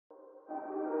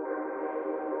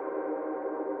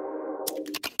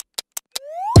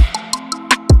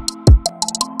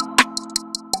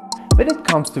When it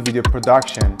comes to video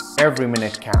production, every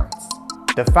minute counts.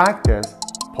 The fact is,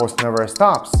 Post never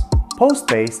stops.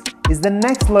 Postpace is the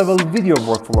next level video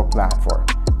workflow platform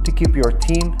to keep your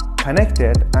team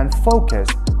connected and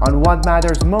focused on what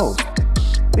matters most.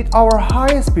 With our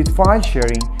high-speed file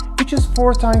sharing, which is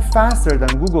 4 times faster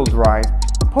than Google Drive,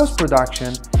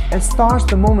 post-production starts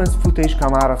the moment footage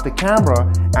comes out of the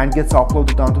camera and gets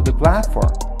uploaded onto the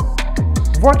platform.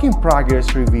 Work in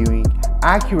progress reviewing,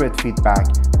 accurate feedback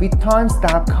with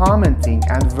timestamp commenting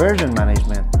and version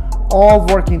management, all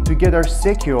working together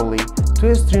securely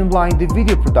to streamline the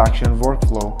video production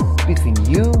workflow between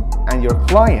you and your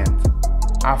client.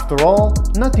 After all,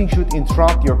 nothing should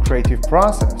interrupt your creative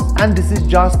process. And this is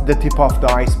just the tip of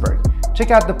the iceberg.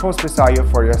 Check out the Postpace IO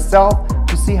for yourself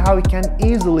to see how it can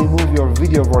easily move your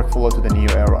video workflow to the new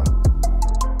era.